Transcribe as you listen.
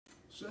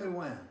Say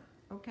when.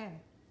 Okay.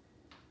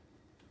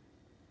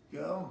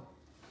 Go.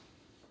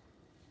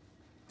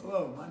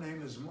 Hello, my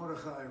name is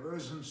Mordechai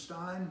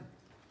Rosenstein.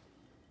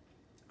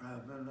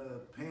 I've been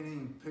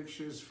painting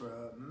pictures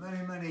for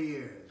many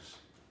years.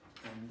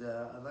 And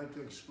I'd like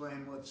to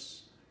explain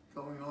what's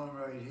going on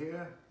right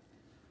here.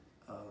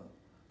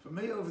 For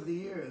me, over the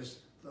years,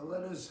 the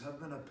letters have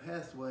been a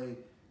pathway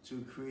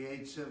to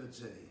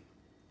creativity.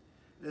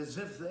 As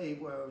if they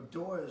were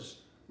doors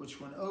which,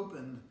 when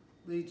opened,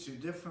 lead to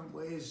different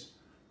ways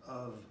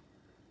of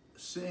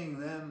seeing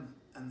them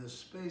and the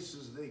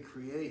spaces they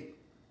create.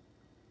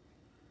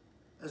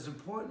 As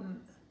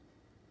important,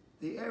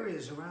 the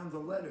areas around the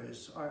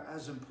letters are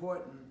as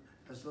important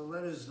as the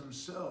letters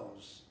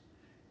themselves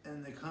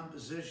in the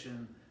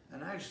composition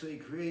and actually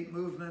create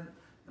movement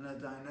and a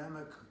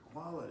dynamic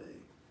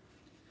quality.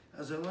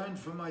 As I learned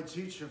from my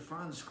teacher,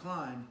 Franz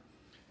Klein,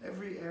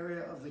 every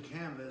area of the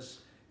canvas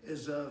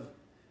is of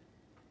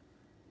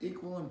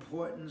equal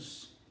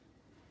importance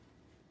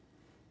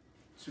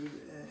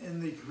in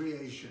the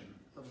creation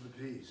of the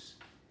piece.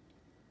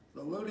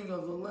 The loading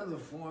of the letter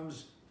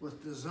forms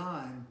with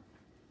design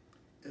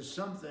is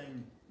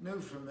something new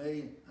for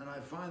me, and I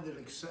find it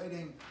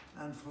exciting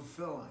and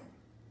fulfilling.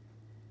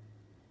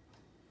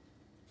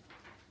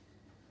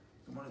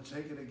 You want to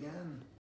take it again?